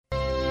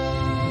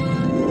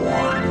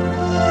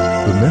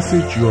The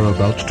message you are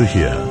about to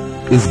hear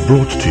is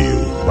brought to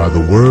you by the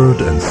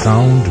Word and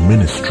Sound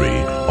Ministry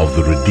of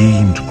the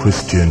Redeemed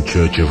Christian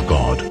Church of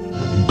God.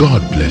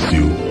 God bless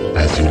you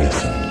as you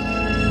listen.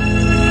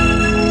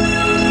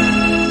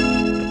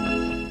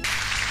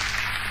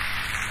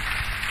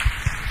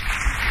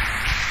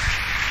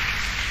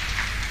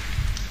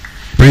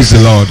 Praise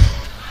the Lord.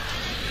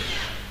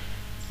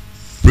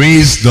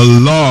 Praise the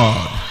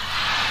Lord.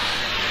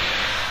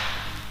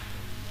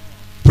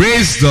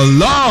 Praise the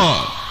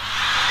Lord.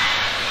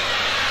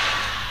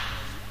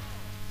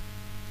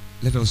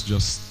 Let us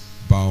just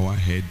bow our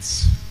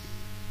heads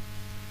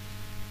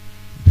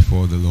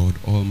before the Lord,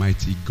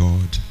 Almighty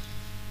God.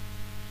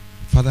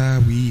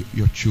 Father, we,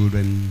 your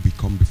children, we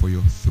come before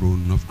your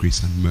throne of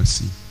grace and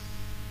mercy.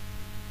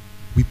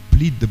 We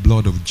plead the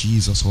blood of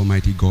Jesus,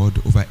 Almighty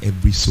God, over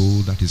every soul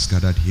that is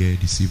gathered here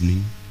this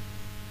evening.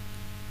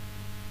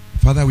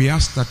 Father, we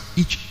ask that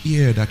each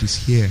ear that is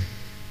here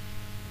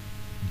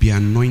be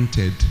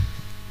anointed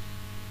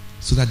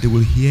so that they will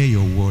hear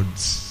your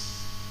words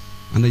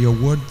and that your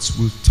words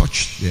will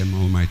touch them,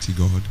 Almighty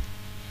God.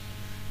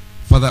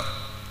 Father,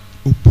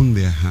 open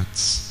their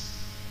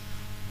hearts,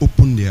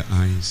 open their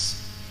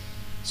eyes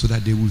so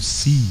that they will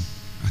see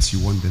as you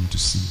want them to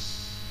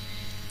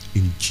see.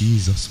 In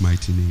Jesus'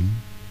 mighty name.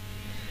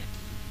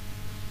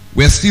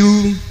 We're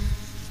still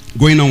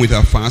going on with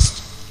our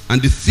fast, and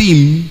the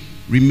theme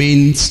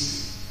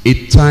remains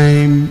a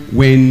time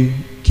when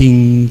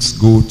kings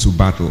go to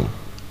battle.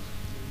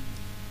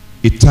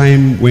 A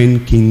time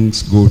when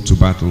kings go to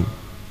battle.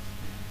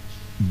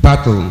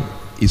 Battle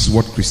is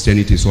what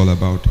Christianity is all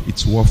about.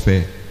 It's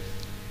warfare.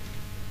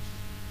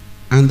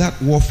 And that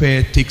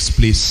warfare takes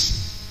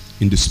place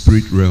in the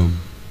spirit realm.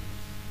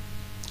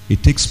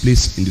 It takes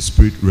place in the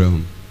spirit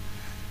realm.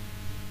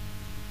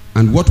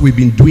 And what we've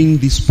been doing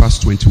these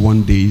past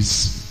 21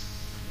 days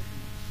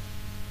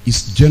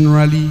is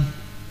generally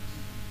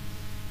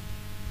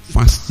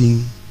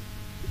fasting,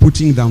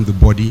 putting down the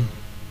body,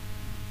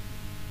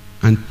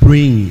 and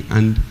praying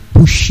and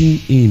pushing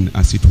in,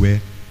 as it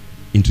were,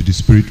 into the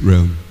spirit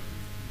realm.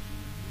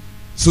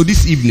 So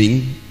this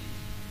evening,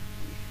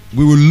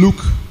 we will look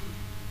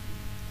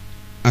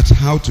at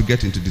how to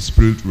get into the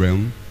spirit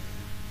realm,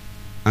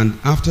 and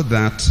after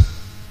that,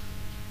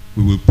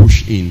 we will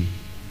push in.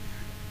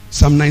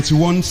 Psalm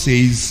 91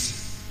 says,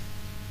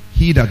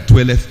 "He that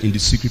dwelleth in the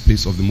secret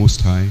place of the Most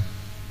High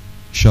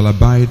shall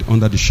abide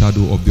under the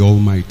shadow of the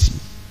Almighty."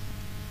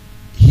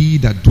 He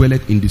that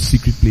dwelleth in the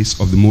secret place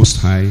of the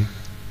Most High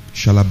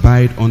shall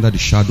abide under the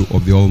shadow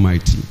of the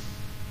Almighty.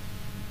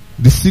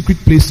 The secret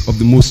place of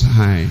the Most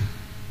High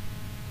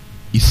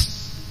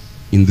is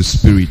in the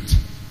Spirit.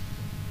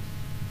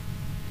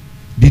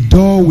 The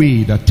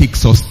doorway that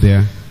takes us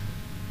there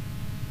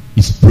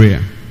is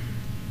prayer.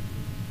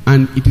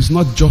 And it is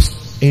not just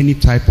any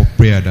type of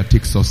prayer that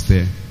takes us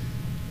there.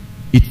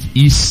 It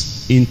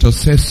is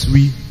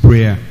intercessory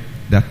prayer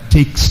that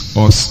takes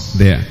us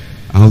there.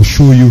 I'll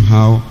show you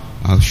how.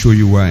 I'll show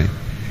you why.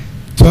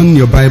 Turn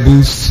your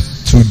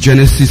Bibles to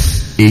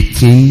Genesis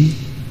 18,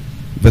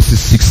 verses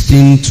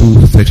 16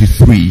 to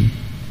 33.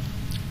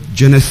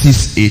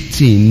 Genesis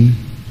 18,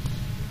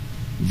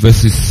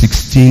 verses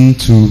 16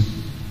 to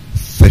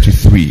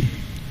 33.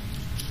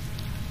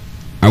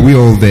 Are we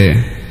all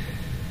there?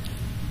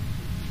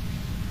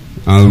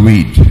 I'll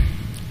read.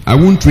 I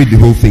won't read the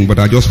whole thing, but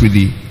I'll just read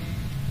the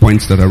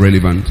points that are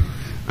relevant.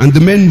 "And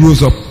the men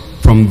rose up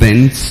from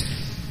thence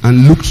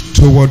and looked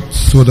toward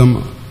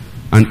Sodom,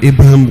 and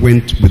Abraham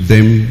went with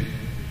them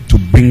to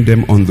bring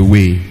them on the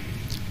way.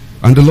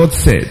 And the Lord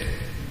said,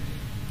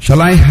 Shall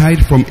I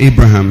hide from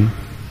Abraham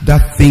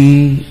that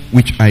thing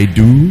which I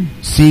do,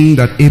 seeing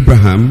that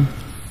Abraham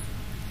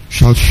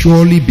shall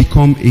surely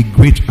become a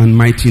great and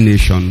mighty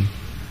nation,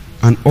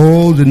 and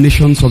all the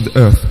nations of the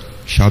earth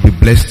shall be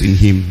blessed in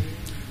him?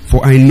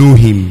 For I know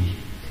him,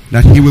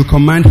 that he will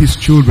command his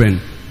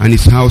children and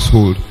his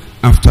household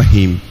after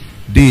him.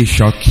 They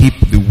shall keep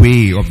the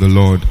way of the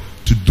Lord,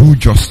 to do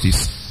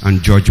justice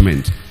and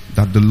judgment,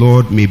 that the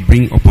Lord may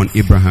bring upon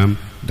Abraham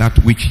that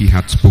which he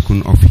had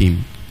spoken of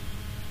him.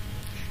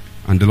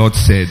 And the Lord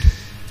said,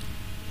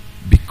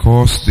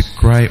 Because the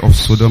cry of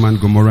Sodom and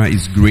Gomorrah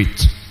is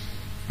great,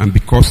 and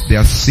because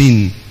their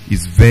sin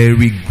is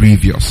very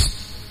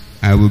grievous,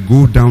 I will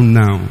go down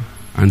now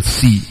and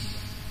see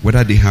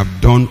whether they have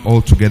done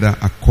altogether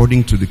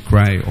according to the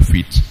cry of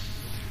it,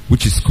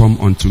 which is come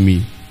unto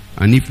me.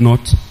 And if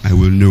not, I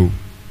will know.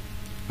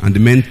 And the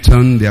men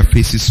turned their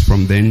faces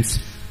from thence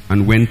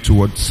and went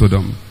toward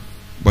Sodom.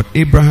 But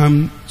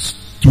Abraham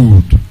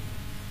stood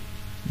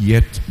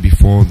yet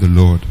before the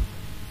Lord.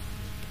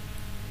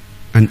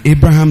 And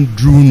Abraham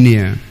drew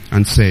near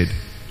and said,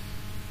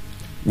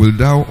 Wilt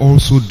thou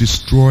also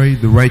destroy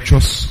the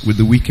righteous with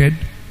the wicked?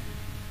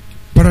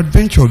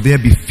 Peradventure there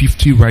be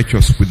 50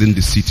 righteous within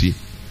the city.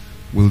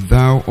 Wilt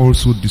thou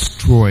also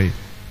destroy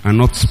and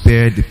not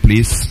spare the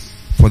place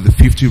for the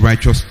 50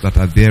 righteous that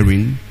are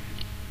therein?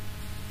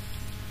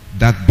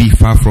 That be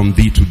far from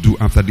thee to do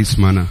after this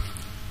manner,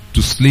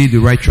 to slay the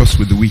righteous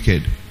with the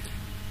wicked,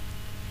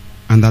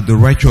 and that the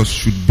righteous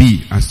should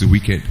be as the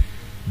wicked.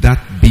 that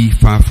be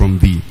far from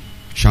thee?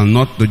 Shall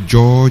not the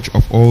judge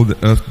of all the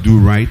earth do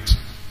right?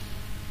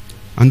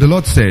 And the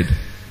Lord said,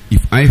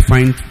 if I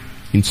find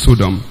in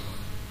Sodom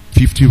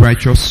 50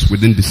 righteous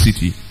within the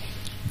city,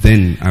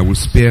 then I will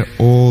spare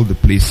all the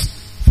place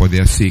for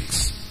their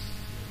sakes.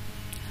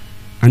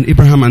 And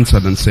Abraham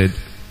answered and said,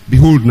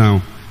 behold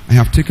now, I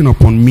have taken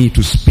upon me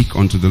to speak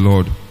unto the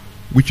Lord,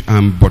 which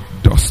am but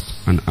dust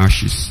and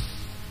ashes.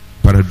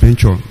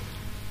 Peradventure,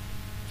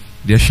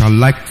 there shall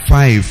lack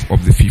 5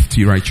 of the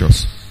 50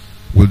 righteous.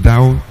 Wilt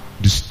thou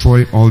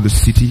destroy all the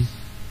city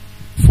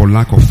for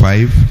lack of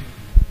 5?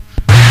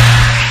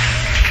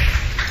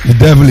 The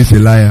devil is a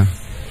liar.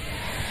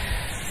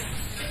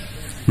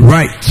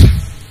 Right.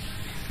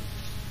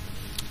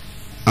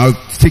 I'll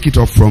take it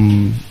off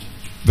from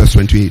verse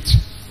 28.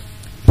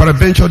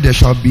 Peradventure there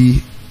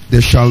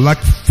shall lack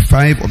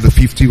 5 of the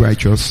 50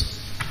 righteous.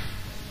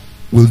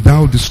 Wilt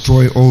thou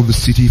destroy all the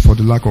city for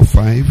the lack of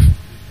 5?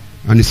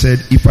 And he said,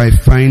 if I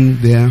find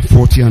there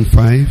 40 and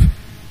 5,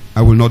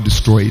 I will not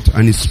destroy it.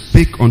 And he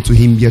spake unto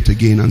him yet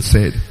again and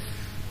said,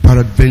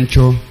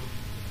 peradventure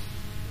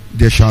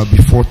there shall be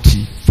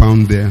 40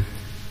 found there.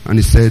 And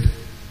he said,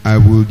 I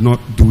will not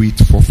do it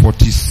for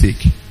 40's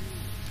sake.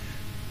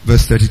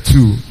 Verse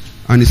 32.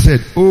 And he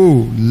said,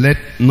 oh, let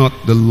not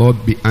the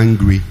Lord be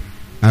angry.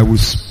 I will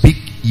speak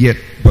yet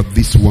but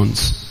this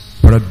once.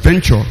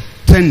 Peradventure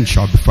 10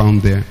 shall be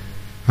found there.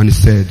 And he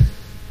said,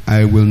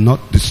 I will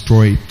not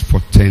destroy it for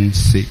 10's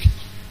sake.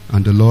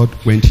 And the Lord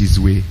went his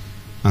way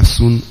as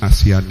soon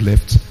as he had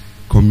left,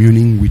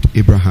 communing with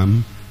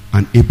Abraham,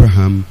 and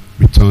Abraham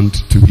returned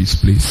to his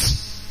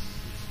place.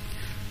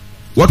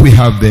 What we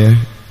have there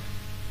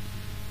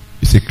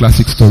is a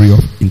classic story of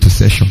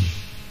intercession.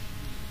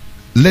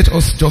 Let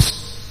us just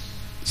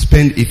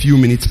spend a few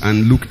minutes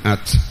and look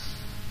at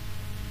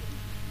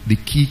the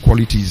key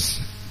qualities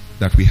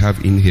that we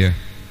have in here.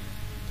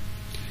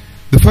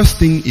 The first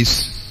thing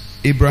is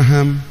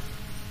Abraham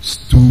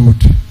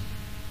stood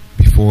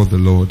before the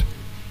Lord.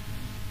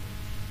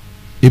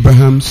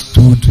 Abraham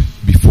stood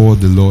before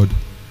the Lord.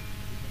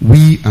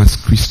 We as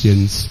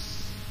Christians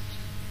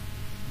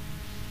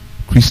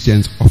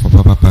of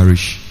Apapa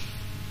Parish,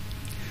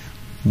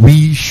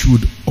 we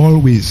should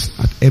always,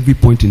 at every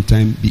point in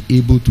time, be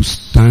able to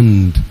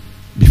stand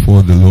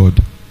before the Lord.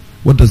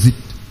 What does it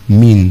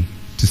mean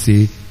to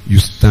say you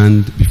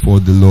stand before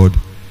the Lord?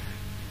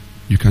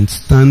 You can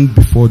stand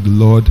before the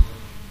Lord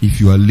if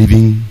you are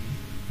living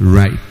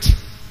right.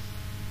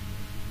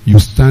 You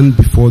stand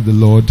before the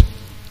Lord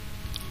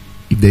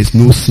if there is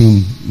no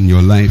sin in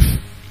your life.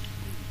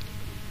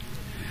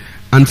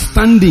 And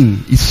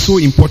standing is so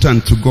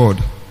important to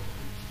God,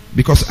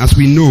 because as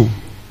we know,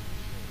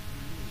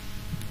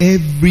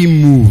 every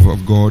move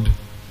of God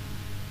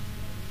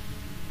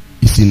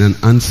is in an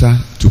answer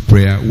to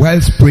prayer.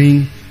 Whilst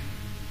praying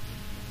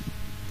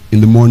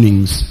in the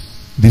mornings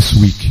this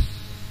week,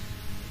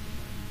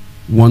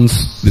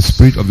 once the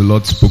Spirit of the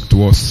Lord spoke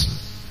to us,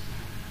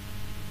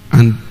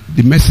 and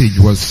the message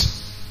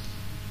was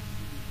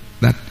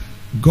that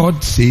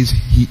God says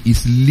He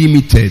is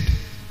limited,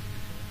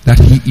 that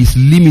He is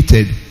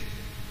limited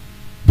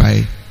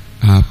by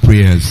our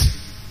prayers.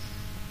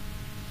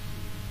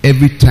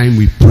 Every time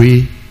we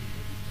pray,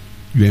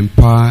 you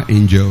empower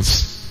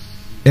angels.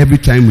 Every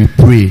time we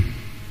pray,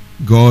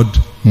 God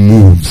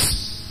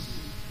moves.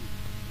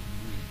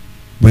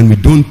 When we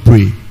don't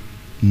pray,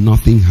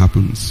 nothing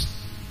happens.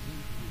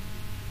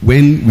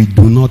 When we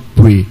do not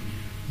pray,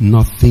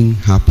 nothing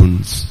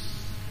happens.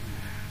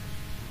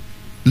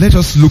 Let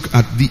us look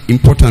at the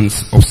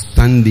importance of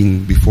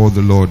standing before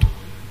the Lord.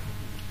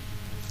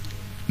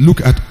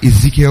 Look at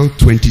Ezekiel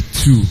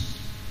 22,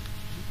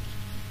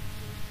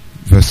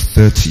 verse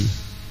 30.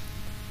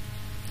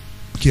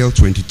 Ezekiel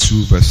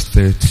 22, verse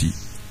 30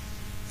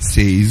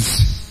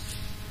 says,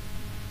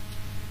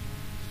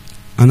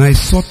 and I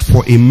sought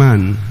for a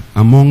man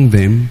among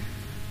them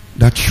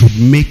that should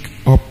make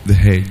up the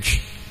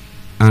hedge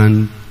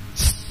and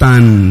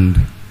stand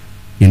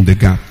in the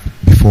gap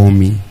before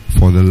me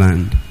for the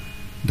land,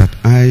 that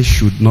I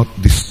should not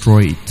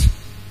destroy it.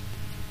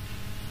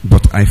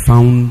 But I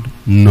found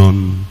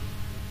none.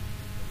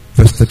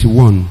 Verse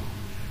 31,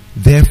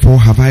 therefore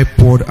have I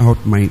poured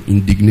out my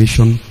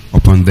indignation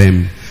upon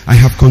them. I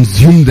have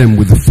consumed them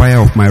with the fire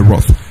of my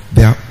wrath.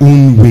 Their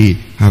own way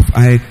have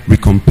I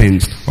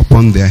recompensed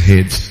upon their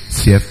heads,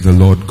 saith the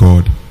Lord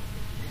God.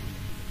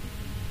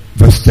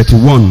 Verse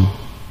 31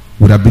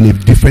 would have been a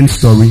different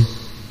story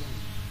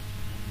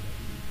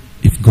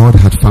if God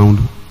had found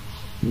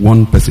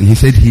one person. He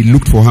said he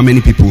looked for how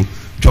many people?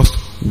 Just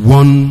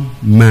one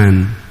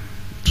man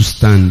to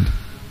stand.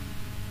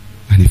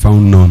 And he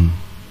found none.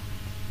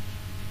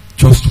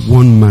 Just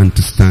one man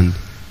to stand.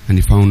 And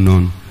he found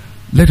none.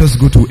 Let us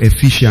go to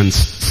Ephesians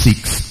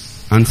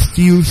 6 and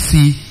still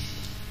see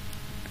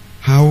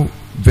how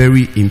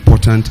very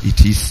important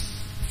it is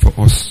for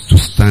us to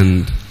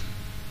stand.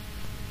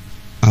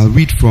 I'll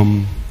read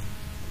from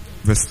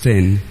verse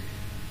 10,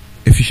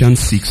 Ephesians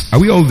 6. Are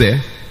we all there?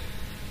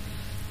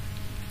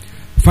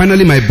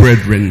 Finally, my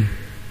brethren,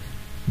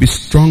 be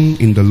strong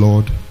in the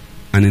Lord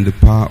and in the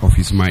power of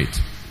his might.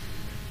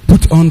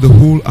 Put on the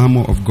whole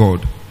armor of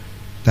God,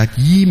 that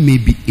ye may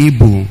be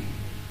able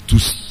to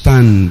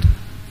stand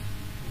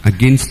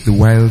against the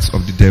wiles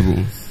of the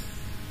devil.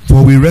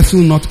 For we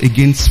wrestle not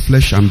against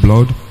flesh and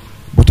blood,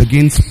 but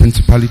against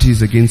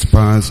principalities, against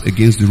powers,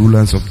 against the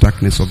rulers of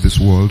darkness of this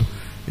world,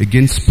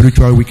 against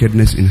spiritual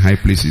wickedness in high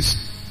places.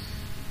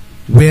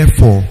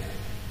 Wherefore,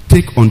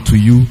 take unto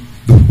you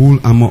the whole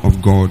armor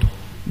of God,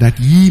 that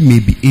ye may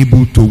be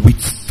able to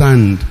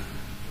withstand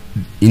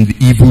in the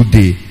evil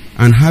day,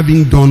 and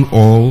having done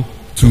all,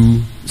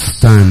 to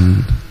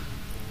stand.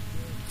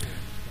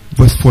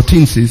 Verse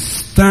 14 says,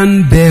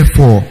 stand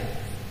therefore,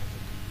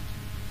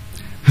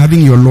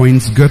 having your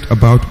loins girt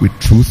about with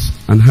truth,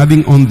 and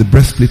having on the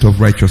breastplate of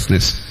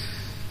righteousness,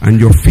 and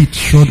your feet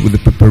shod with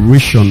the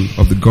preparation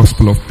of the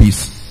gospel of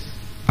peace.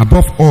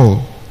 Above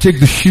all, take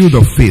the shield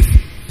of faith,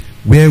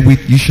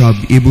 wherewith ye shall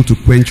be able to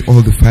quench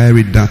all the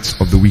fiery darts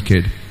of the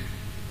wicked,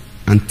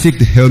 and take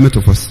the helmet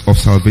of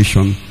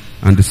salvation,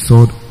 and the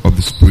sword of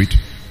the Spirit,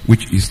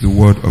 which is the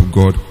word of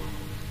God.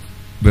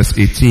 Verse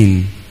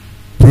 18,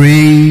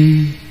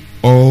 praying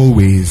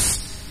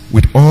always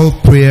with all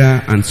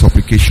prayer and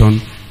supplication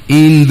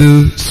in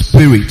the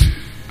Spirit,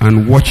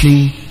 and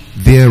watching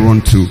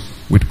thereunto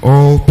with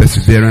all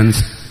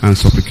perseverance and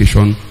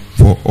supplication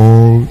for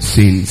all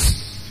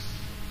saints.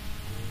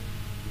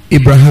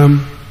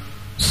 Abraham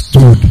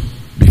stood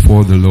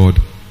before the Lord,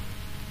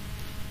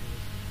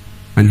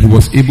 and he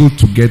was able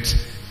to get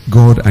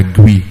God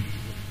agree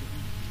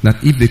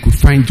that if they could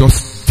find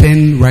just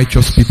 10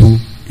 righteous people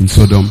in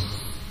Sodom,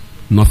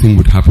 nothing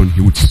would happen.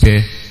 He would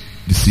spare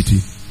the city.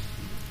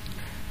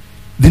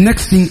 The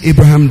next thing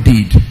Abraham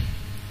did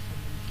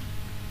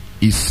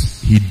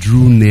is he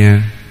drew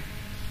near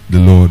the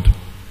Lord.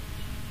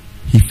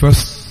 He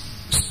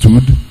first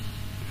stood,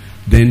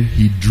 then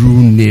he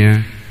drew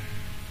near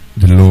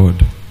the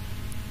Lord.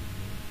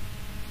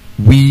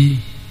 We,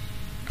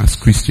 as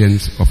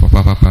Christians of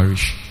Apapa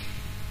Parish,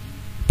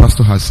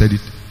 Pastor has said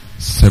it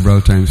several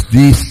times,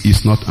 this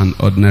is not an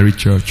ordinary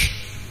church.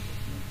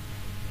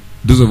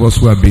 Those of us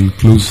who have been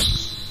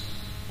close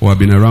or have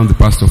been around the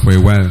pastor for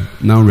a while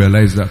now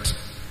realize that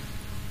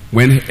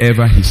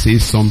whenever he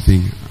says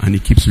something and he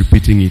keeps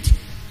repeating it,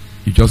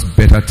 you just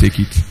better take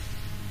it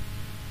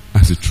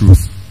as the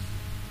truth.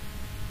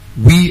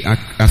 We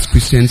as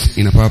Christians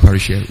in Apapa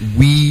Parish here,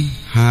 we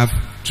have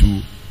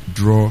to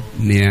draw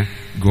near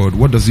God.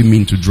 What does it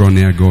mean to draw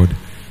near God?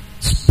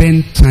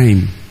 Spend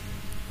time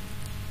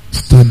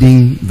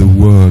studying the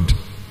Word.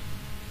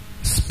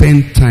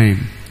 Spend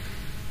time.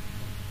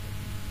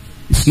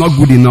 It's not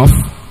good enough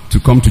to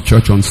come to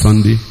church on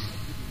Sunday,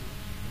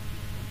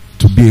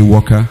 to be a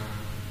worker,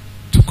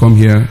 to come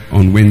here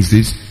on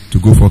Wednesdays, to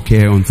go for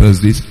care on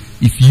Thursdays,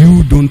 if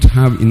you don't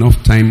have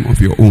enough time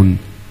of your own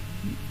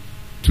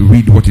to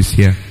read what is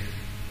here.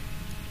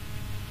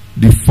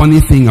 The funny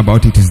thing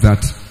about it is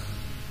that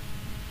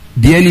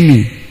the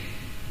enemy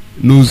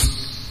knows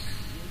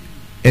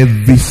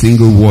every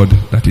single word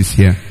that is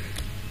here.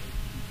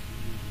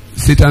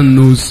 Satan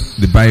knows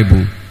the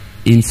Bible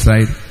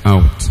inside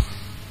out.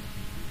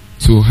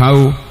 So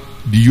how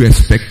do you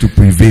expect to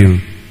prevail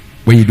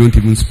when you don't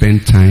even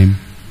spend time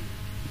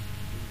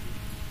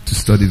to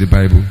study the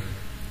Bible?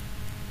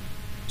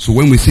 So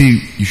when we say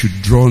you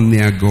should draw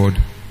near God,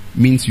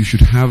 means you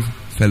should have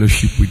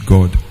fellowship with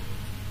God.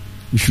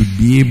 You should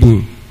be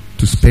able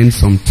to spend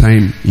some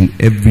time in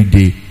every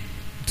day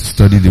to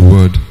study the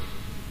Word.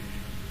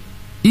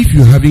 If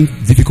you're having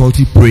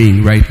difficulty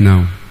praying right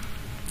now,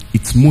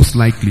 it's most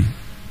likely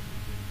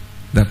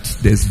that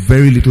there's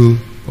very little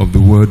of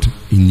the Word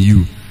in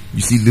you.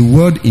 You see, the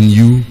Word in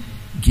you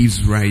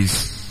gives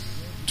rise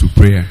to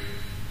prayer.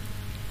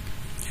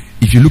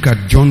 If you look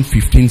at John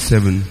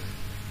 15:7,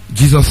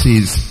 Jesus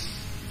says,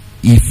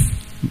 if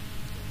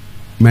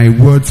my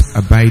words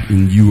abide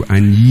in you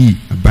and ye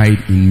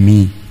abide in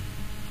me,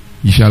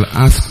 ye shall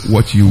ask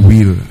what you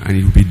will and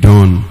it will be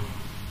done.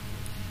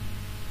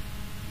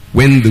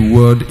 When the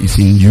Word is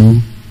in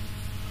you,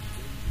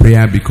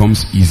 prayer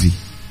becomes easy.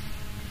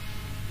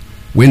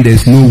 When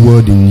there's no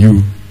Word in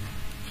you,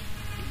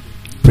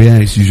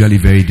 prayer is usually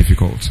very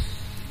difficult.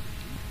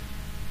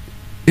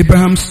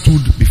 Abraham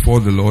stood before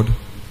the Lord.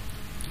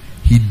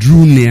 He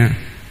drew near.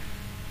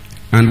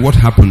 And what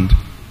happened?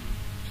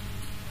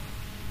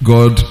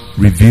 God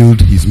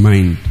revealed his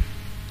mind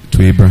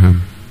to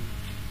Abraham.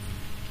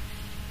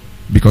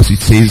 Because it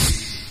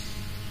says,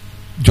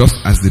 just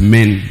as the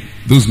men,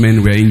 those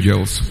men were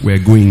angels, were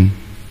going,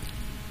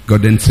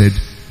 God then said,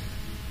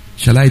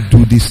 shall I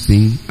do this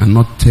thing and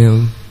not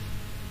tell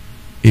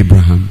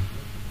Abraham?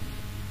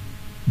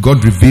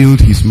 God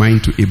revealed his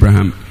mind to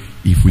Abraham.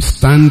 If we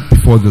stand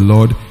before the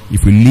Lord,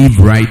 if we live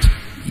right,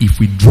 if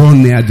we draw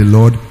near the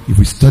Lord, if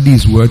we study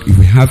his word, if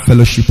we have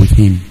fellowship with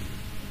him,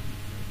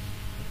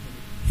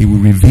 he will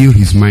reveal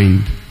his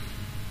mind.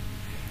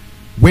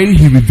 When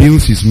he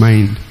reveals his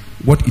mind,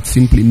 what it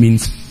simply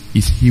means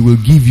is he will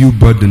give you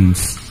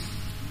burdens.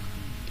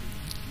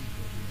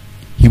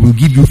 He will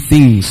give you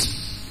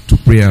things to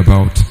pray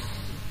about.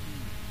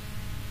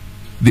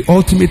 The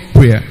ultimate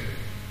prayer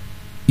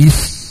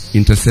is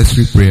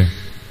intercessory prayer.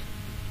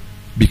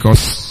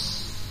 Because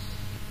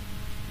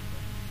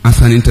as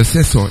an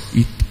intercessor,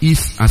 it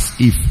is as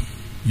if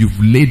you've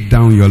laid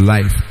down your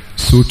life,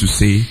 so to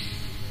say,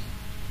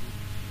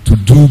 to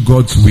do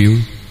God's will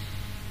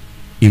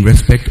in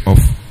respect of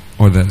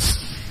others.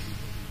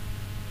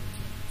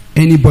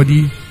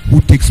 Anybody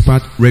who takes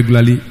part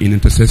regularly in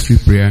intercessory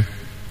prayer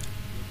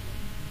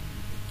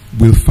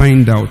will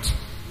find out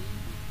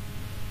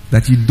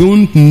that you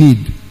don't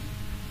need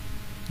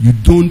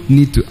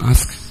to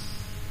ask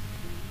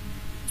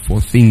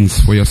for things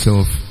for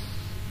yourself.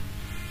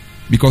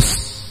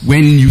 Because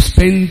when you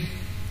spend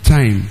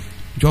time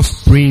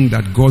just praying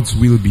that God's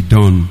will be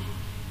done,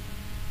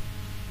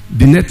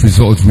 the net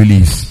result really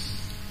is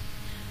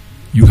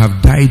you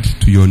have died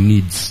to your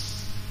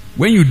needs.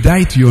 When you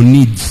die to your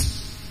needs,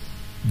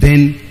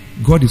 then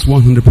God is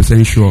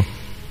 100% sure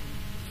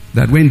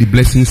that when the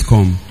blessings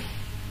come,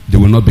 they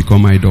will not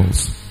become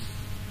idols.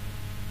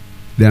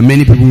 There are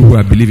many people who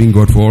are believing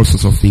God for all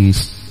sorts of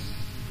things.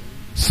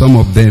 Some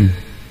of them,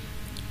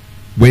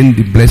 when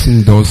the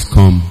blessing does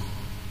come,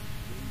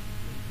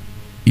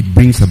 it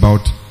brings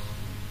about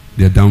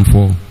their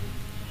downfall.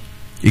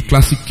 A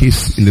classic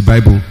case in the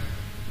Bible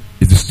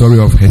is the story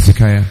of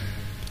Hezekiah,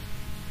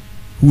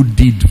 who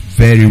did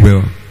very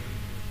well.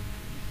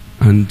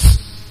 And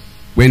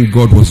when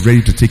God was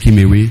ready to take him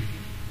away,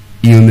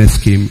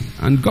 illness came.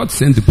 And God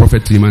sent the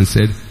prophet to him and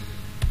said,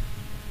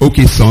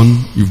 "Okay,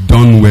 son, you've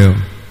done well.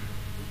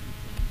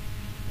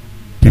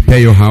 Prepare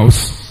your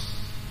house.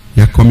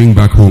 You're coming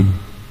back home."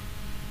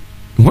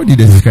 And what did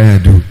Hezekiah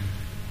do?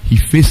 He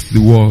faced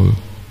the wall.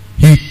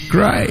 He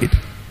cried.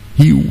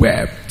 He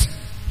wept.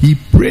 He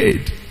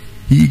prayed.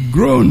 He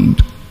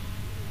groaned.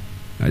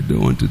 "I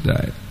don't want to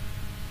die.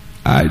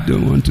 I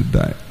don't want to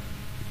die."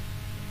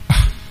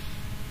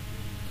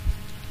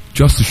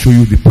 Just to show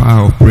you the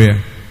power of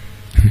prayer,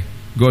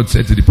 God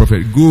said to the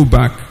prophet, "Go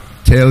back,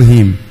 tell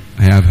him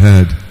I have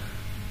heard."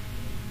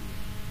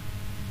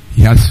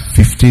 He has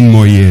 15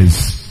 more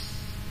years.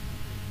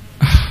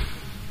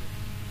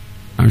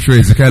 I'm sure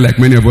Hezekiah, like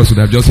many of us, would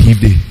have just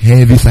heaved a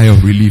heavy sigh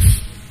of relief,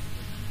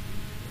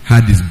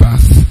 had his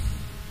bath,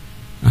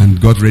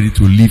 and got ready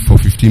to live for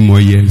 15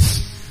 more years,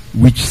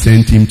 which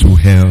sent him to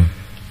hell.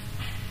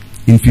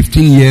 In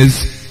 15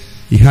 years,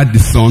 he had the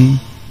son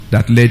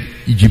that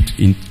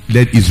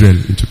led Israel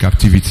into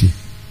captivity.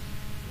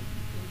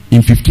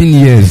 In 15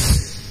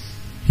 years,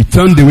 he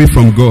turned away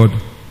from God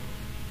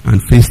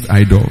and faced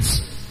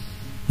idols.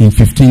 In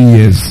 15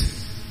 years,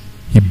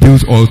 he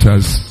built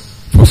altars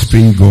for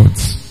strange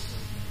gods.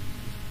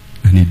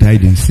 And he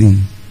died in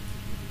sin.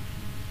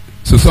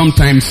 So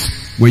sometimes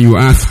when you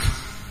ask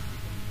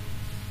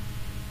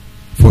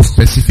for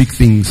specific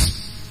things,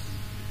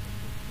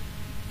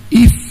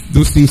 if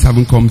those things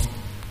haven't come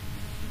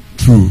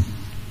true,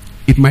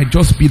 it might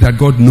just be that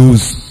God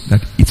knows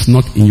that it's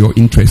not in your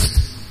interest.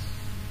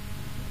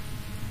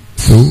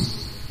 So,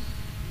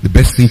 the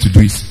best thing to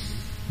do is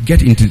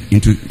get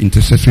into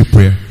intercessory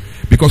prayer.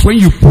 Because when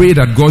you pray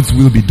that God's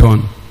will be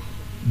done,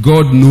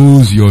 God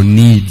knows your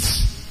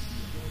needs.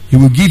 He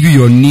will give you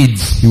your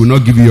needs. He will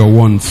not give you your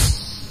wants.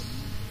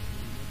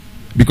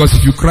 Because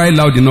if you cry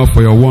loud enough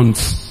for your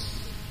wants,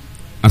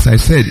 as I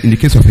said, in the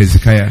case of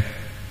Hezekiah,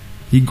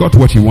 he got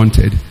what he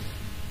wanted.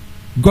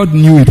 God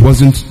knew it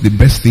wasn't the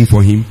best thing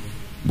for him,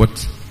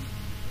 but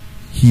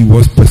he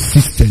was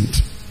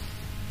persistent.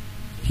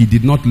 He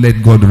did not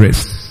let God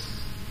rest.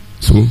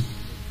 So,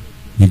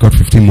 he got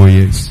 15 more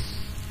years.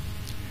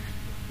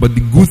 But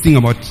the good thing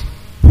about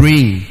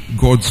praying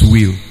God's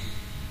will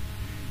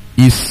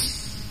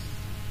is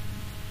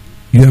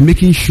you are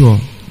making sure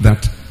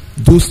that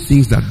those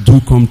things that do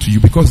come to you,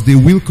 because they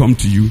will come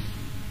to you,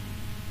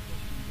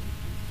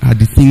 are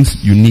the things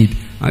you need.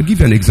 I'll give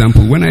you an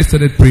example. When I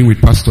started praying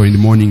with Pastor in the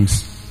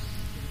mornings,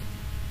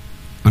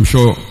 I'm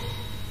sure,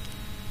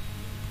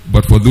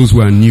 but for those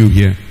who are new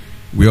here,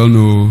 we all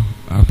know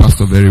our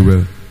pastor very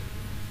well.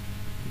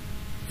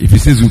 If he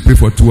says we'll pray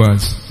for 2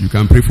 hours, you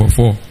can pray for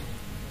 4.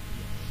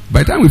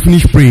 By the time we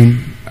finish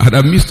praying, I'd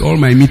have missed all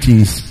my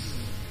meetings.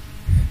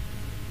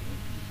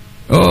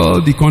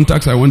 All the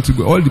contacts I want to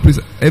go, all the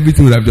places,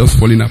 everything would have just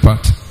fallen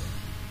apart.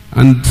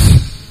 And,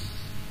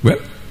 well,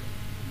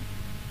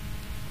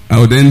 I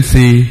would then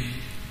say,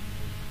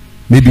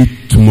 maybe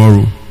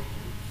tomorrow.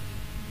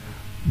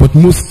 But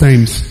most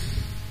times,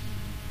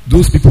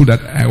 those people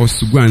that I was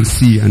to go and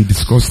see and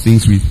discuss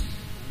things with,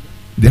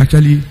 they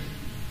actually,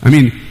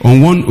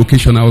 on one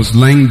occasion I was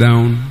lying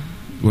down,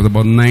 it was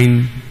about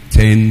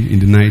 9:10 in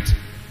the night,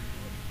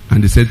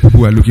 and they said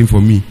people were looking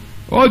for me.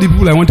 All the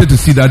people I wanted to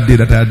see that day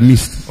that I had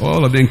missed,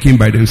 all of them came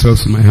by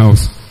themselves to my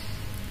house.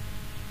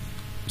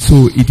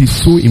 So it is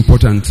so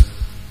important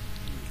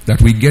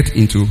that we get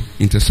into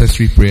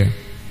intercessory prayer.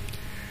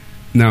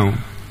 Now,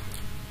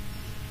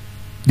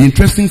 the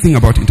interesting thing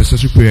about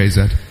intercessory prayer is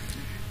that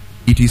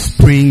it is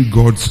praying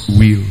God's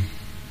will.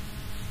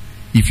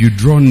 If you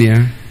draw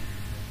near,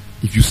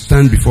 if you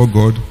stand before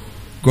God,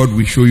 God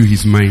will show you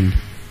his mind.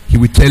 He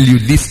will tell you,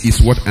 this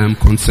is what I am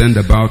concerned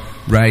about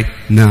right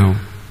now.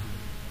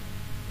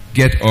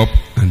 get up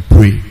and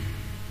pray.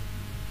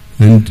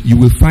 And you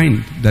will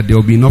find that there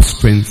will be enough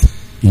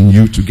strength in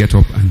you to get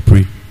up and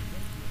pray.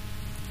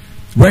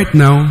 Right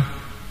now,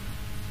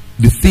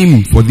 the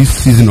theme for this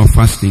season of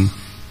fasting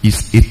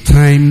is a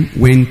time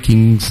when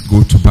kings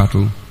go to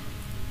battle.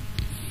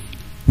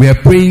 We are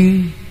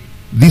praying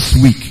this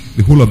week,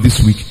 the whole of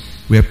this week,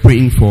 we are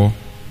praying for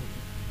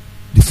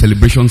the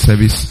celebration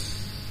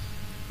service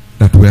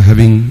that we are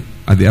having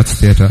at the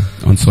Arts Theatre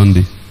on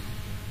Sunday.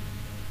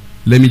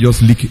 Let me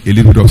just leak a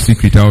little bit of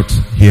secret out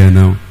here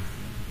now,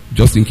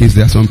 just in case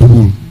there are some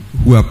people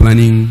who are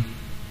planning.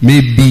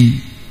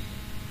 Maybe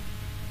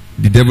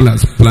the devil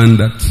has planned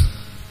that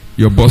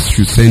your boss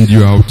should send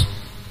you out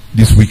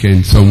this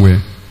weekend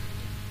somewhere.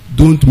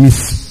 Don't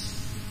miss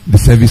the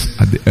service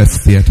at the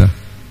Arts Theatre.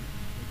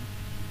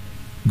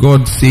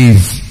 God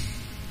says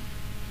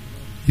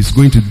He's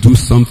going to do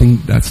something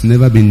that's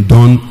never been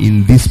done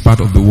in this part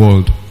of the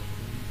world.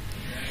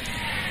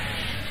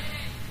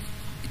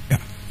 Yeah.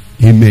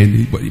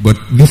 Amen. But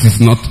this is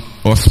not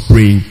us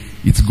praying.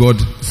 It's God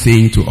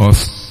saying to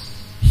us,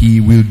 He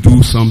will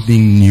do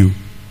something new.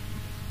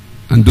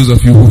 And those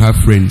of you who have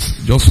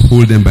friends, just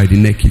hold them by the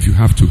neck if you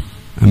have to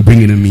and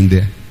bring them in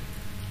there.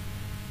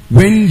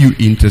 When you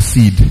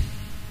intercede,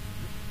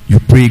 you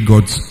pray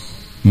God's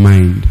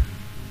mind.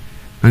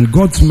 And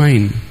God's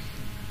mind,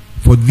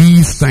 for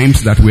these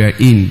times that we are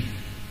in,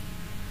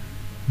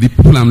 the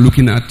people I'm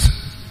looking at,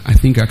 I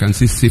think I can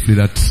say safely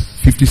that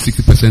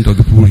 50-60% of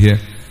the people here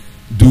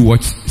do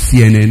watch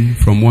CNN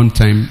from one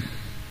time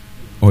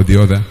or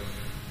the other.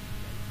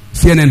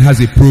 CNN has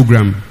a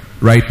program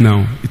right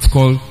now. It's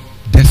called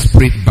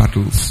Desperate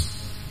Battles,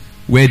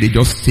 where they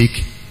just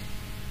take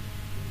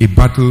a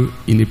battle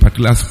in a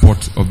particular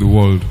spot of the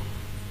world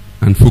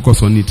and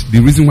focus on it. The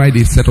reason why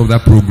they set up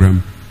that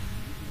program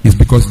is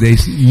because there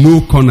is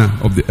no corner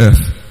of the earth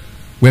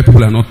where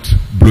people are not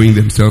blowing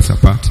themselves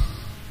apart.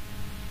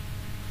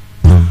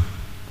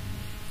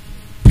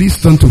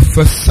 Please turn to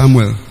 1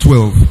 Samuel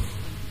 12,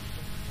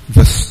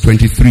 verse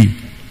 23.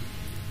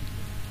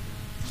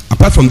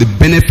 Apart from the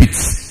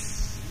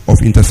benefits of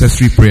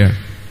intercessory prayer,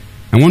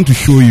 I want to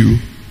show you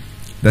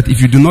that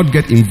if you do not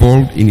get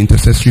involved in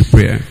intercessory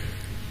prayer,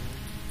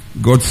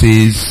 God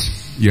says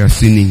you are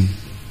sinning.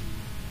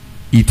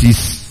 It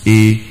is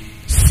a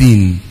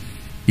sin.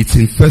 It's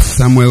in 1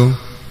 Samuel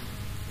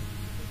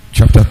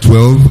chapter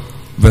 12,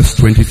 verse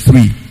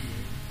 23.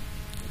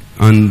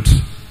 And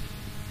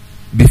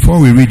before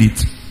we read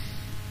it,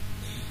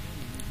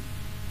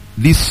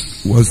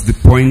 this was the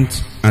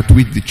point at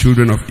which the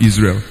children of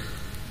Israel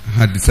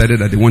had decided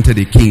that they wanted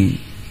a king.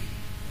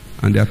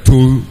 And they had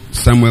told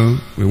Samuel,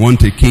 we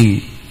want a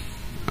king.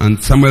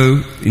 And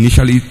Samuel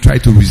initially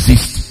tried to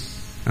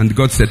resist. And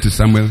God said to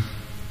Samuel,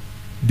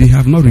 they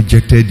have not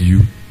rejected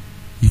you.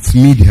 It's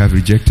me they have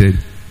rejected.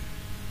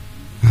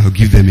 I'll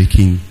give them a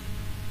king.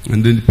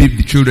 And then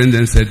the children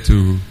then said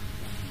to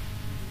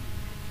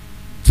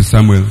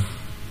Samuel,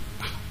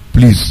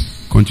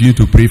 please continue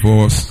to pray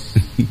for us.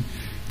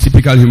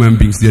 Typical human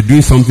beings. They're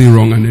doing something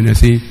wrong and then they're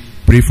saying,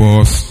 pray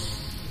for us.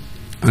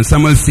 And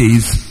Samuel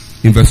says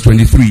in verse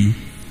 23,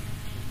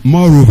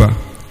 moreover,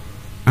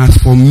 as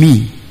for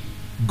me,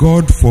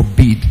 God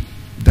forbid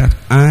that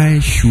I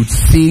should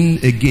sin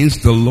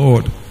against the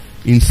Lord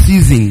in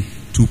ceasing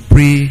to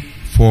pray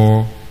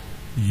for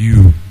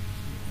you.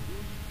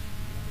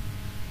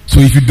 So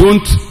if you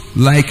don't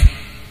like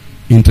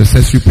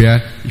intercessory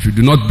prayer, if you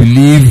do not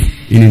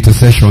believe in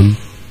intercession,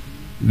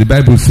 the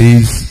Bible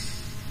says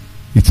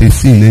it's a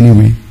sin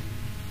anyway.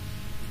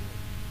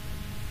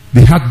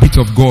 The heartbeat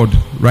of God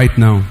right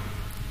now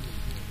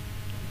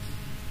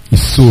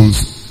is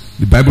souls.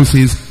 The Bible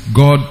says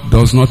God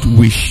does not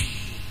wish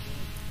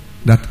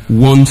that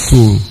one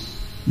soul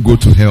go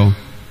to hell.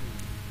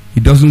 He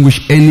doesn't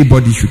wish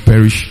anybody should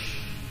perish.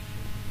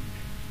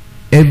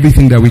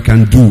 Everything that we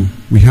can do,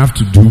 we have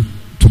to do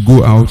to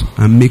go out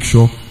and make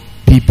sure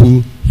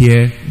people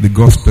hear the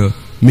gospel.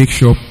 Make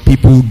sure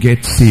people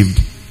get saved.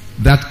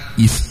 That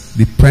is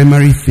the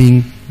primary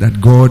thing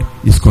that God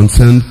is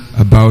concerned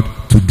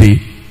about today.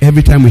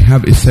 Every time we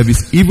have a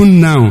service, even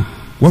now,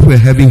 what we're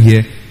having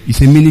here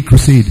is a mini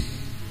crusade.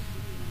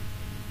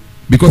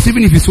 Because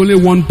even if it's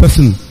only one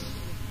person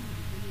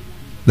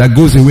that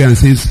goes away and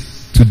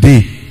says,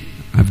 today,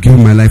 I've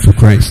given my life to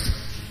Christ.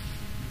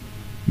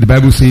 The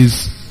Bible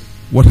says,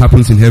 what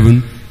happens in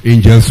heaven?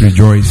 Angels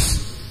rejoice.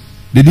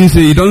 They didn't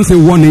say, it doesn't say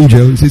one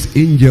angel, it says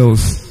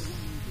angels.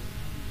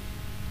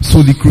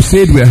 So the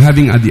crusade we are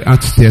having at the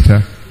Arts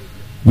Theatre,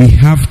 we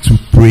have to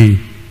pray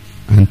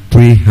and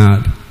pray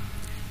hard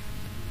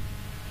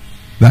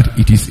that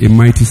it is a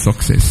mighty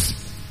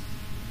success.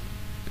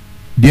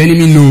 The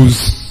enemy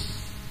knows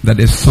that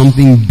there's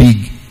something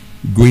big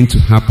going to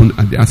happen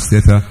at the Arts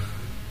Theatre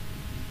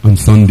on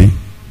Sunday.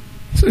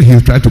 So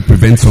he'll try to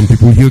prevent some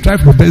people. He'll try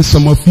to prevent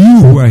some of you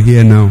who are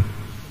here now.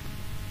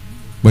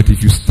 But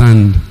if you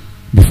stand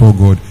before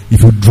God,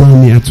 if you draw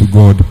near to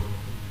God,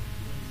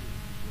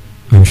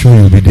 I'm sure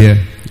you'll be there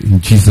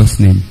in Jesus'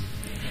 name.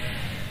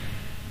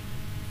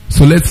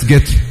 So let's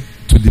get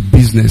to the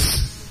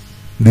business,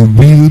 the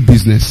real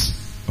business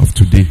of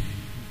today.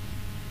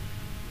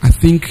 I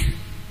think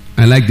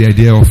I like the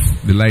idea of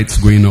the lights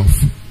going off.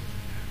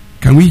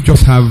 Can we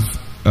just have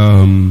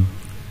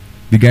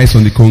the guys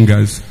on the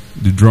congas,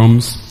 the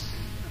drums,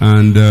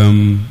 and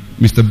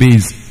Mr.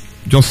 Bass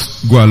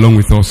just go along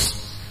with us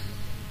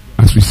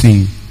as we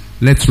sing.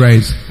 Let's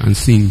rise and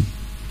sing.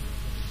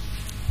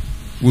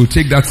 We'll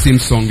take that same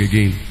song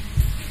again.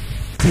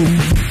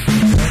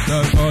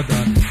 The God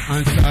that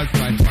answers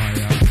by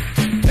fire.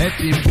 Let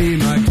it be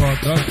my God,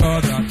 the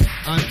God that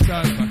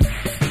answers by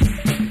fire.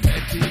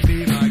 Let it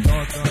be my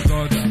God, the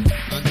God that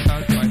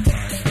answers by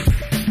fire.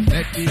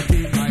 Let it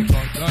be my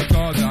God, the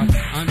God that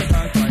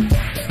answers by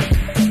fire.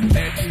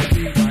 Let it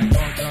be my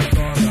God, the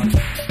God that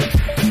answers by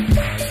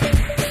fire.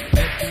 Let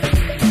it be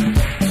my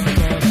God, the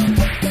God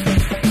that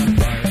answers by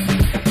fire.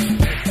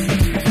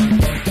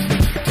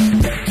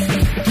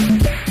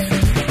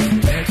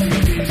 Let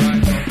it be my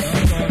God, the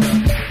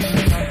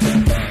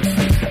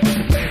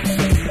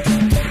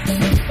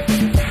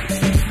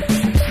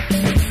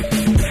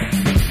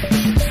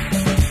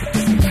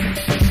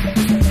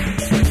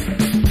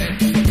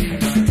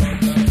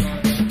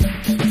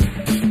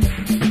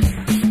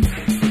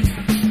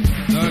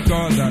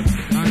God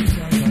that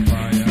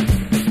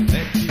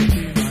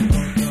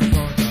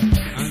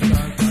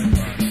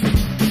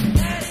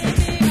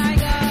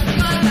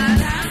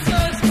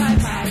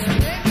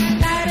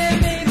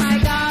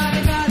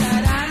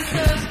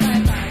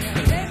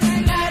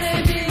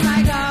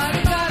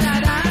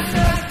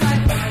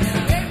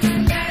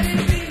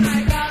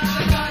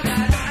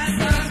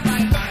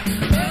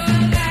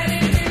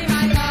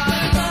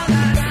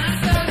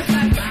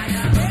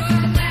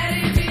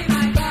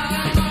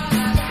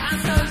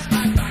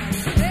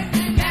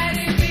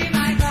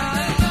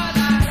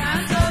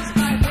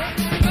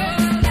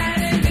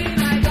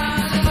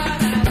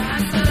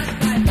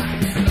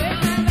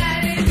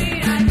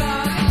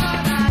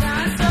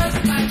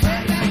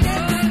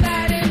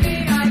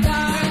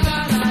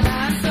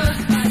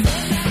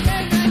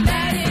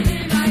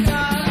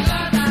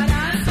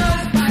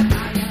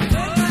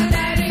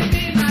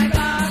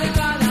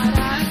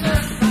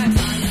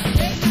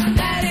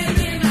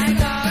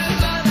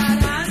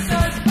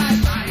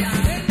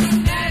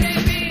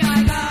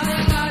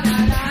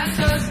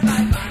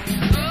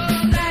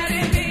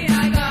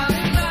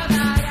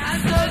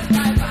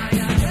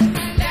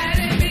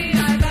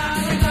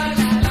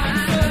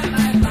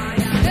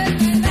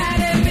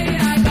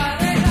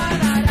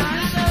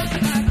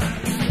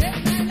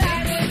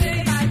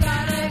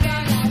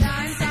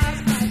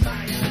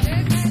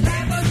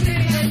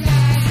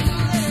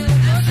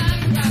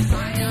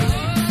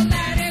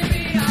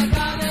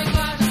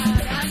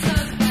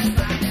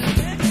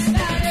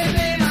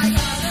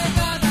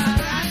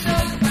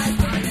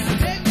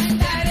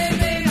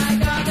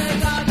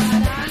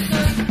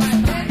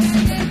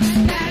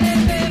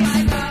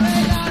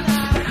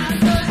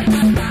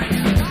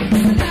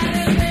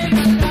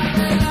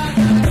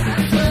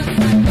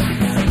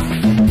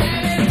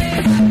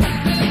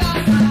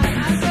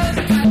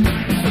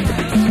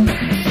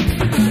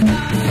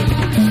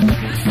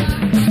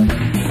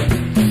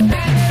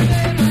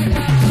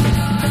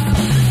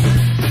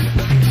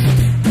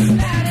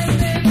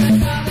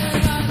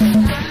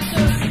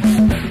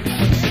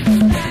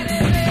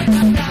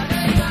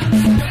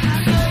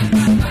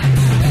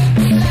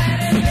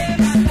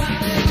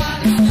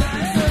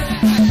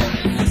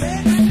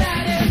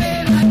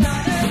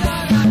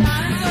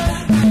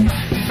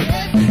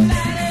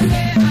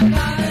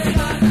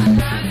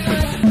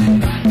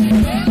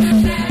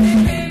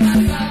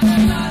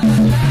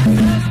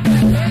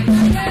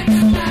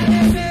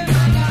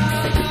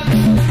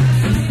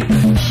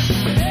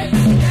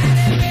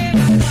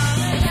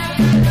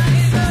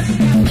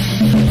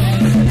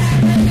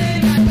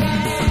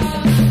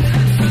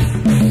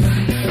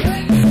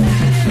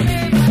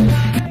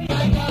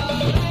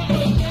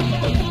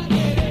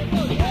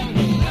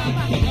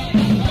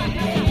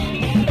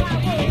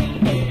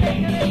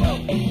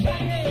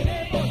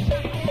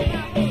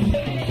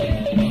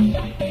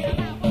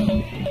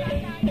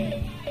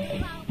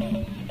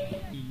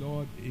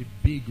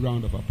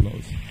round of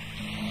applause.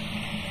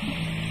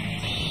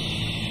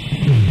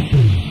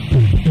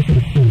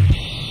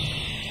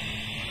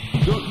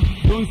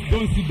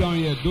 Don't sit down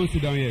yet. Don't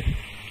sit down yet.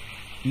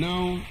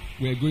 Now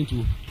we're going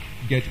to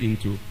get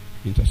into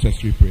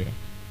intercessory prayer.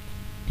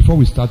 Before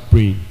we start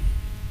praying,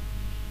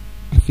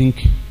 I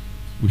think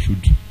we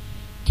should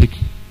take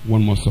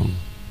one more song.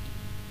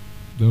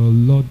 The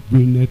Lord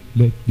reigneth,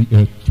 let the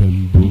earth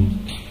tremble.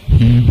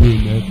 He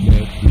reigneth,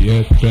 let the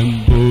earth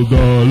tremble.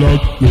 The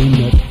Lord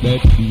reigneth,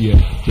 let the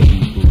earth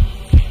tremble.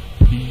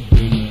 He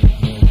reigneth,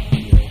 let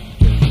the earth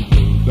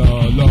tremble. The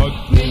Lord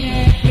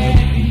reigneth, let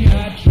the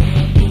earth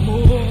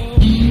tremble.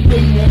 He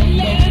reigneth,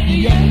 let the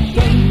earth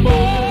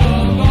tremble. The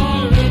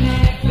Lord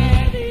reigneth,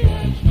 let the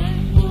earth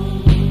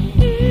tremble.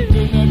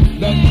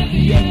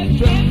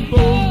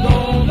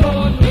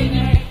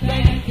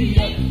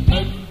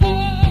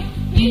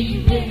 He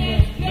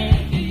reigneth, let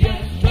the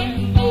earth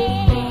tremble.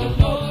 The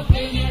Lord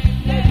reigneth,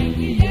 let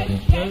the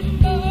earth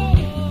tremble.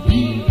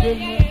 He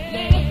reigneth.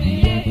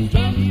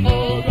 Tremble.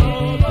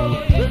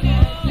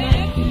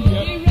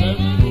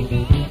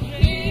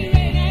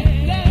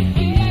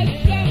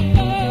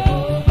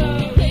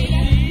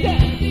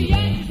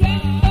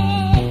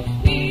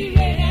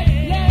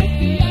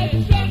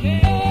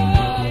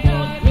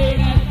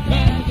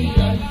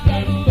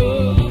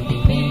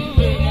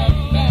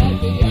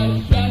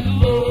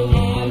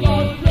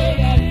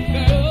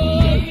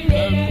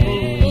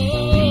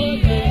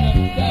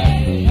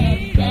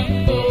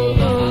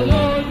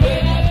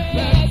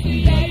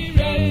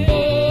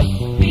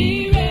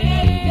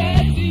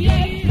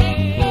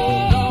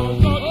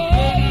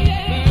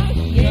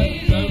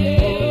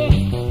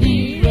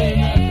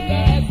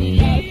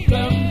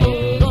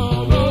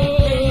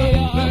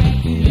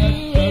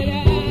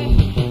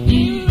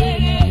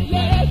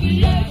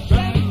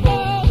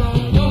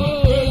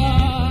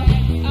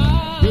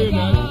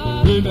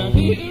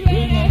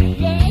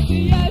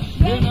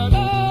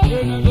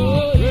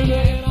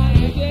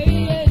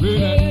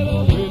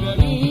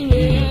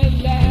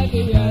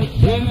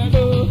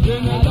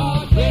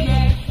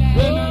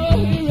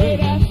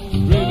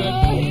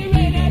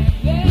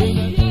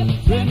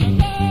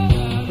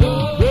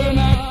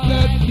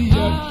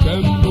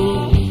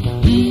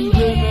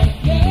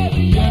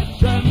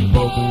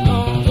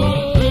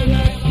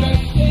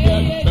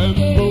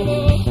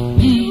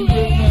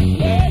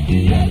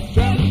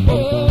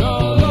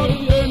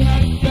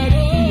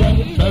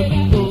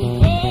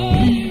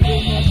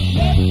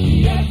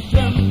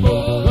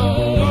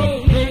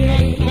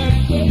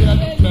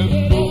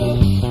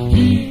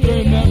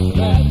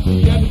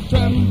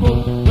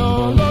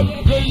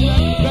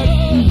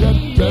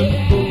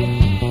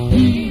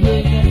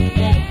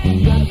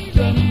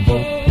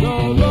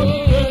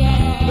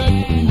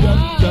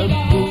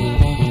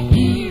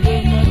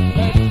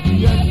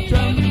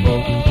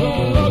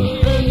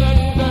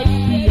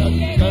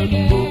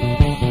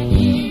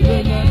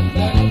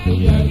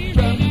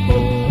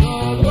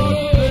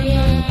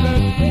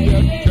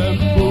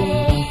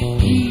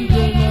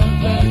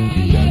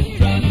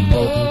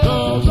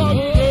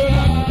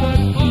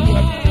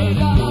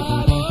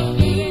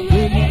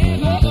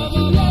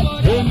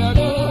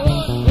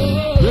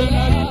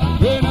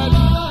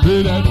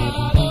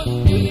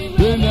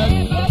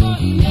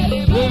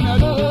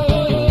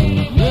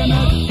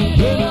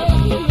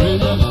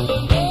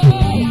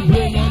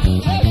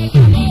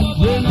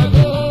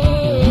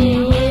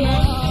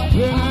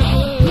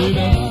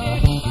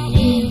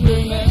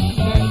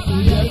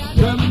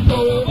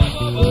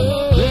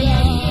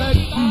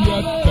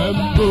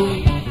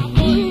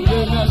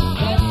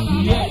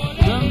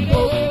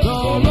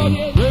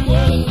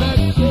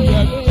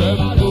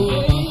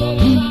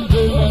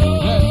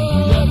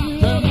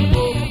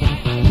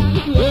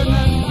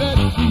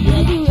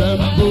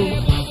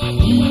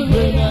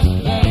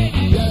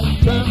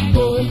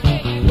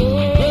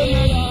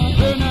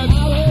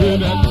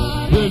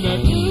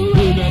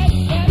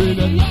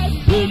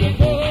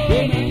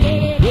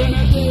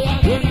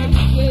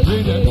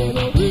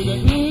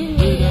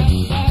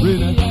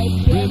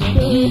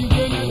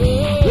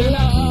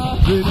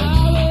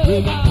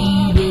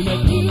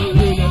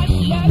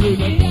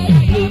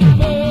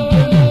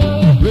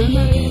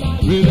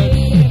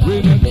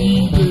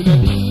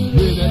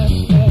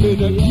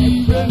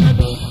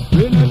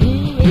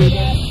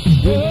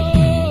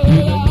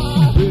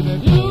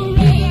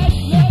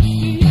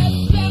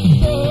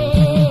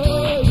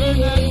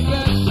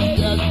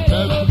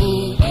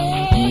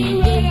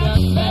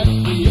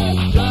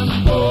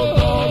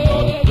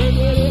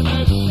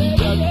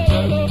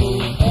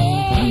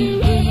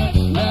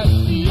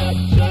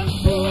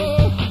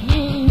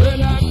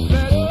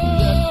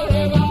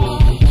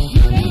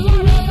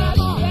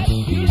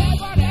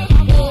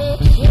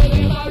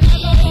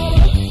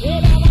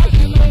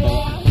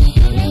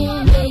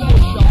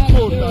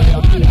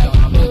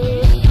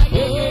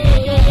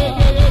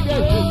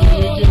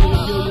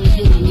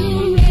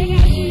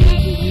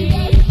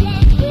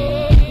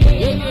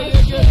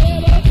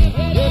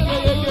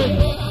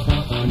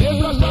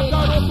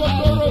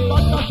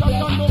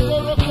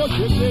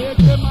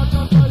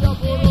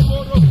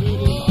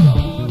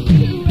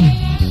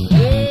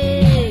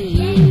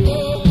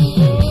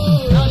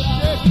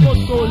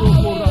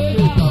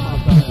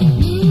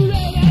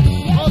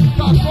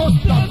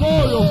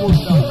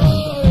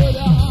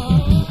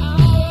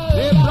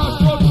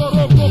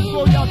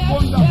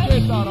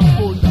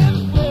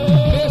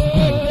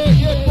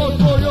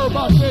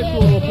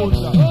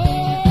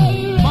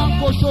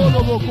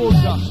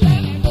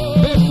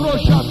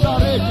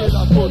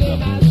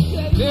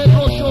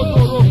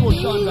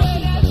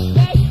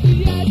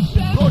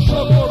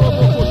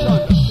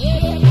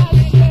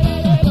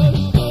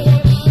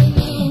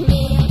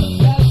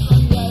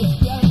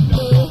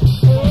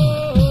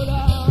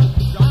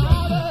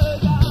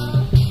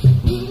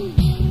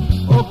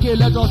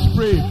 Let us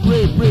pray.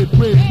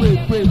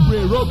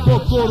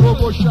 Roboko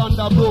robo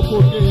shanda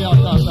broko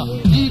yakata.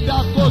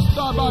 Ida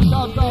kosta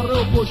bakata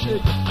robo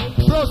sheka.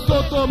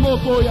 Prosoto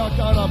moko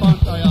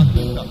yakarabanta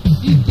yakita.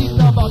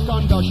 Itita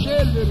bakanda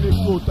shele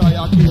mekota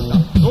yakita.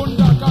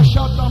 Onda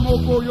kashata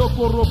moko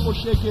yoko robo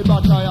sheke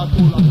bata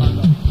yakula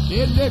kanda.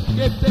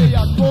 Elekete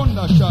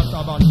yakonda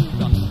shata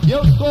bakita.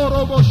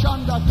 Yotoro bo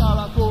shanda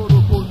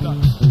karakoro konda.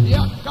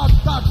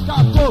 Yakata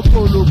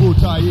kakoko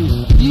lubutai.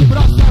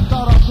 Ibrasa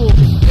tarako.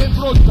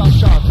 Ebronta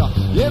shata.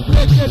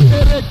 Ebreke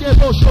tereke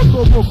bo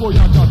shoto moko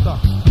yakata.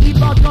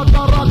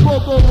 Ibakata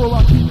rakoko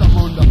wakita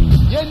monda.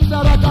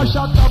 Yendara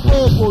kashata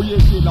boko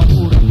yeke la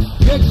pura.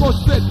 Eko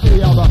sete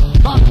yaba.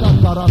 Baka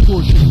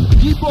tarakoshi.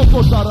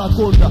 Iboko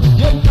tarakonda.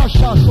 Yenka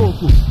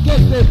shatoku.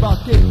 Kete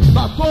bake.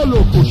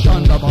 Bakolo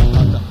kushanda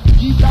bakata.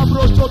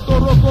 Idabro soto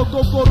roko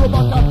kokoro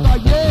bakata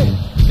ye.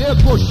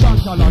 Eko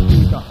shanta la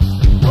kita.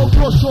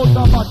 Roko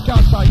sota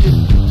bakata ye.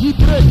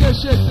 Ibreke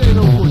shete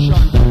roko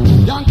shanta.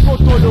 Yanko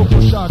toyo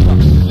koshaka.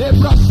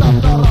 Lebra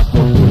sata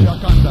rakoto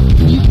yakanda.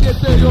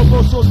 Ikete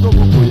yoko soto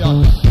boko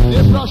yaka.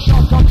 Lebra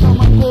shaka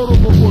tamakoro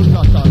boko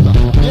nakata.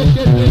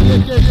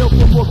 Yeke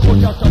yoko boko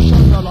yaka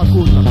shanta la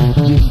kunda.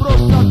 Ibro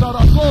sata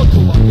rakoto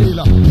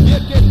wakela.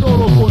 Yeke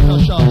toro kunda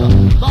shaka.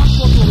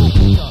 Bako toro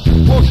kunda.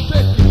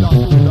 Bosheki la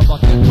kunda.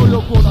 Baketo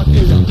yoko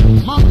nakela.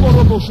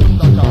 Makoro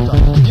boshunda kata.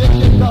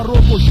 Yeke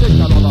taroko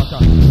sheka la baka.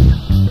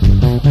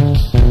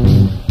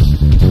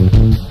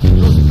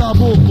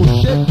 Boko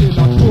sheke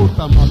la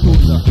kota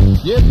matunda.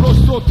 Ye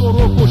prosoto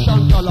roko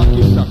shanta la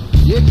kita.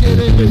 Ye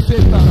kerebe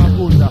seta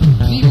rakunda.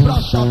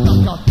 Ibra shanta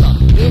kata.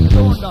 E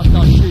konda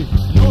kashe.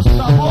 No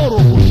saboro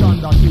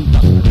kushanda kita.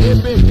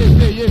 Ebe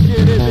kete ye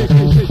kerebe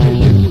kete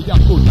ye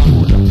yakota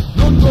munda.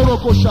 Non toro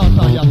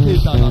koshata ya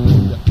keta la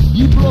kunda.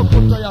 Ibro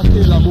kota ya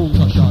kela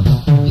munga shata.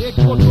 Ye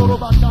kotoro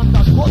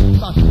bakanda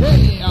kota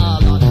te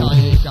ala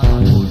kaeka la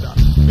kunda.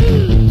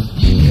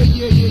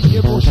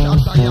 Ye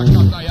boshata ya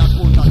kata ya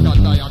kota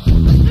kata ya kota.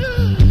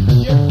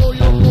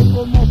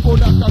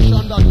 Koda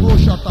kashanda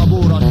grosha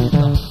tabora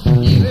kita.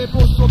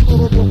 Irebo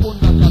sotoro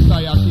bokonda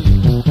katayati.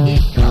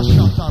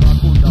 Ekrasha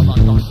tarakunda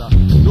bakanda.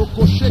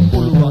 Yoko sheko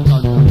lu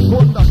bakanda.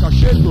 Konda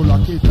kashendo la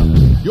kita.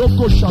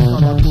 Yoko shaka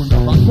la kunda.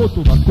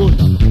 Bakoto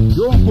bakonda.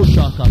 Yoko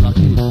shaka la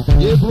kita.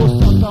 Ebro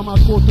sata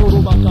makoto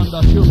ro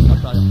bakanda shion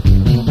kataya.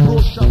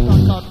 Ibro shaka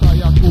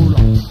kataya kula.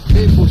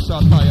 Ebo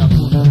sata ya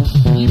kunda.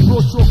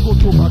 Ibro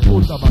sokoto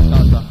bakota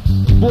bakanda.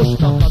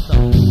 Boshka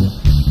kataya.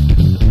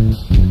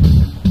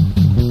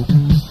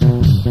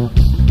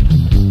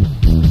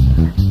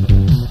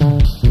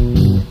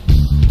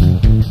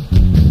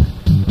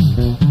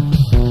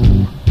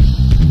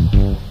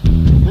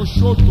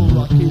 Shoto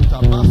rakita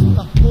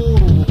basta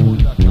koro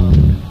mukunda kama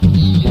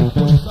iye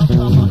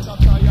kosata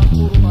makata ya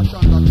koro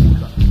mashanda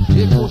kuta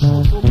eko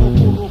shoto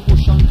mokoro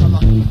koshanta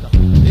lakita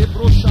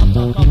ebro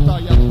shata kata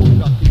ya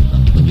kunda kita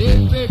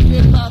ebe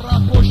keta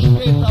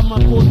rakoshketa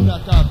makonda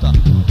kata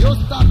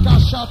yosta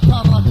kashata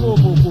rako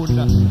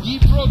mukunda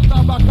ibro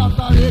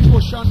tabakata eko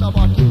shanda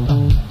bakita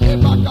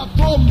ebaka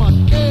toma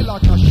kela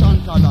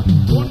kashankala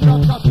kunda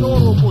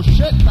katoro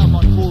kosheta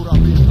makora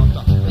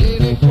bikata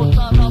ere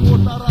kotara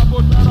botara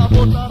botara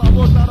botara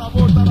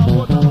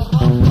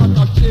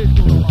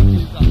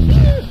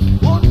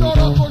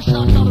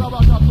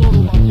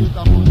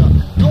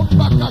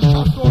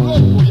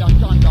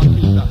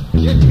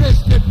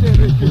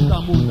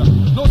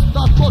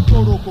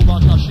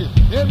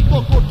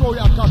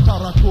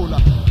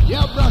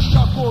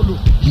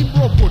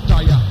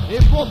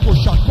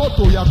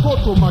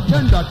Yakoto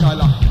makenda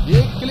kala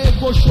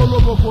ekleko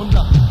sholobo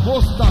konda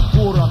bosta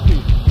kora pe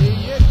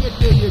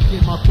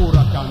yeke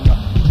makora kanda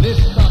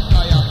nesta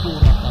kaya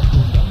kora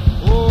katunda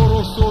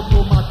oro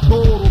soto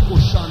matoro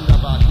koshanda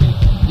bake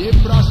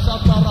yebrasa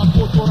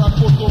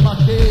rakoto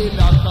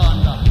makela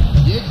kanda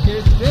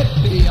yeke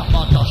sete ya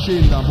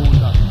bakashenda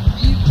munda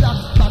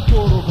itasta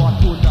toro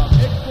bakunda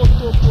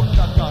ekoto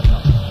konda kata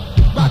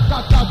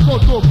bakata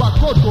koto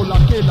bakoto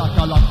lakela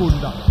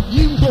kalakunda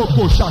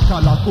ingoko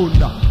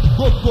shakalakunda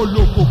Koko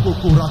loko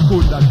koko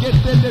rakonda,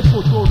 getele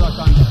koto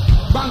rakanda,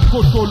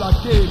 banko tola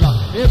kela,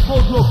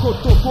 ebodo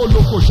koto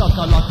loko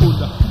shaka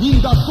lakunda,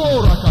 inda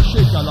kora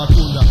kasheka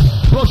lakunda,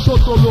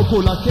 proshoto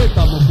loko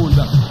laketa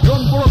mokunda,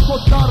 yon broko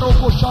taro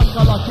ko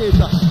shaka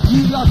laketa,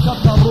 ila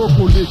kata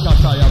roko leka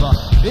tayaba,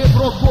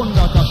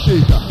 ebrokonda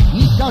kasheka,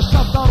 nika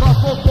shata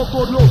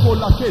rakoko loko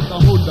laketa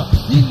munda,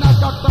 ina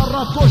kata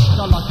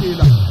rakoshka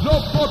lakela,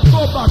 loko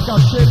toba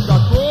kashenda,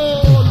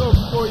 kolo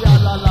koya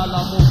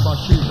la mumba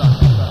shida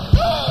kata.